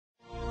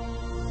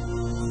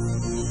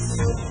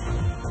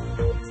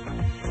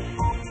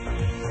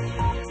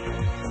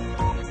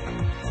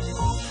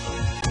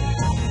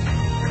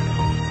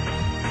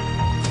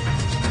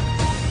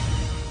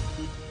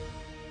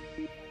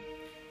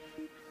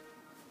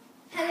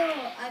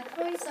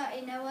Croeso I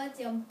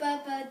newyddion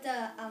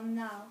bwletin am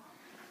naw.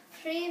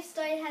 Prif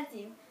stoi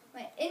heddiw,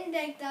 mae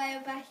 12 o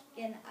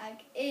bechgyn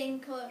ac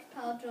 1 cwrt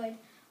pêl-droed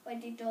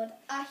wedi dod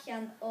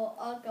allan o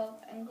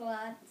ogof yn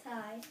Gwlad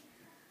Tai.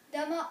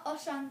 Dyma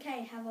Osian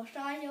Cei hefo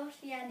rhai o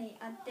rhieni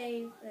a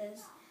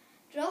deifrs.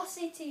 Dros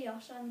I ti,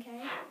 Osian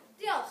Cei.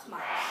 Diolch,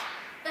 Max.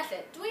 Felly,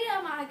 dwi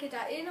yma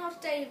gyda un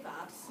o'r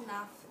deifars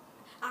nath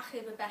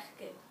achub y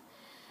bechgyn.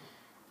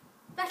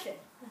 Felly,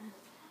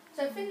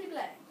 so ffindi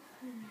blaen.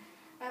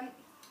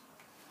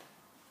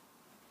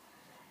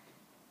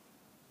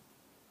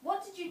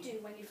 What did you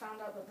do when you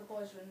found out that the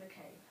boys were in the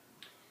cave?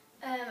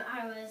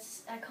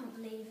 I couldn't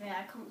believe it.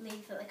 I couldn't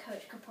believe that the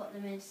coach could put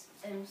them in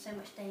so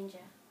much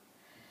danger.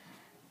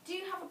 Do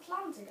you have a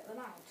plan to get them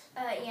out?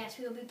 Yes,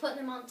 we will be putting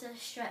them onto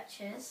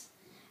stretchers,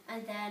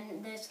 and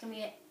then there's going to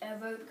be a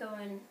rope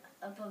going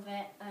above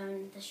it,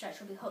 and the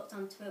stretcher will be hooked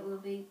onto it. We'll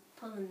be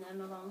pulling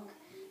them along.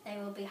 They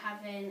will be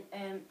having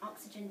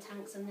oxygen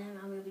tanks on them,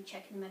 and we'll be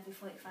checking them every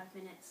 45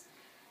 minutes.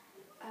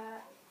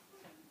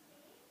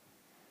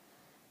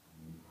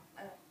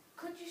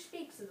 Could you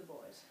speak to the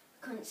boys?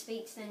 Couldn't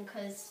speak to them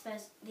because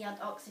first they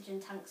had oxygen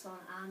tanks on,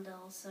 and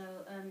also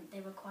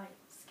they were quite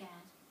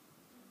scared.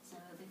 So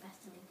it would be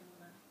best to leave them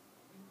alone.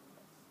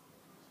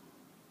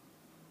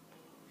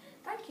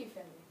 Thank you,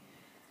 Philly.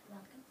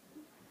 Welcome.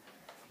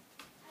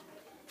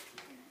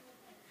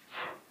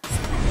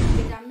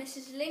 Gyda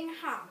Mrs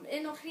Lingham,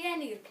 un o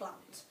rhieni'r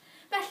plant.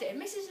 Felly,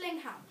 Mrs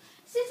Lingham,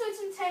 sut wyt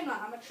ti'n teimlo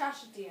am y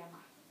tragedy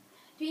yma?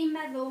 Dwi'n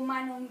meddwl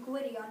maen nhw'n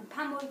gwirion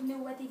pam oedd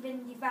nhw wedi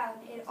fynd I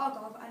fewn i'r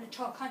ogof yn y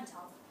tro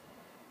cyntaf.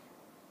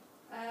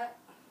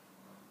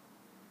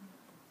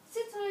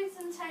 Sut wyt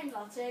ti'n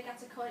teimlo tuag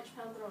at y coach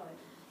pêl-droed?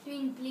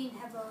 Dwi'n blin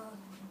hefo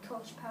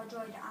coach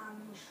pêl-droed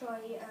am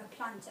rhoi y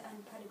plant yn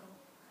perygl.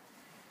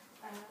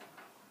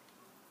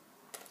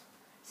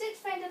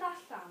 Sut ffeindiodd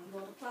allan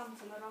fod y plant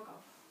yn yr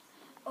ogof?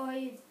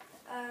 Oedd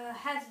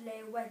heddlu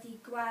wedi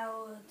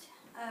gweld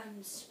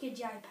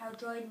sgidiau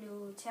pêl-droed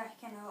nhw tu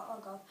allan o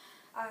ogof,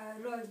 a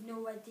roedd nhw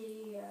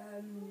wedi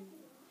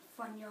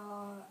ffonio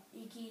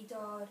I gyd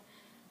o'r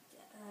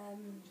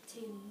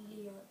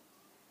teuluoedd.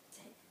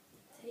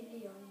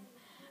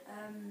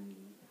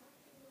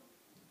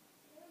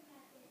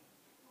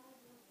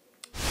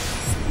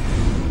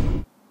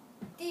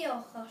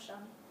 Diolch,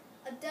 Osian.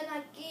 A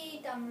dyna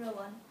gyd am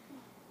rwan.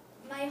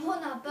 Mae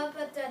hwnna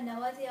bwletin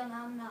newyddion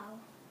am naw.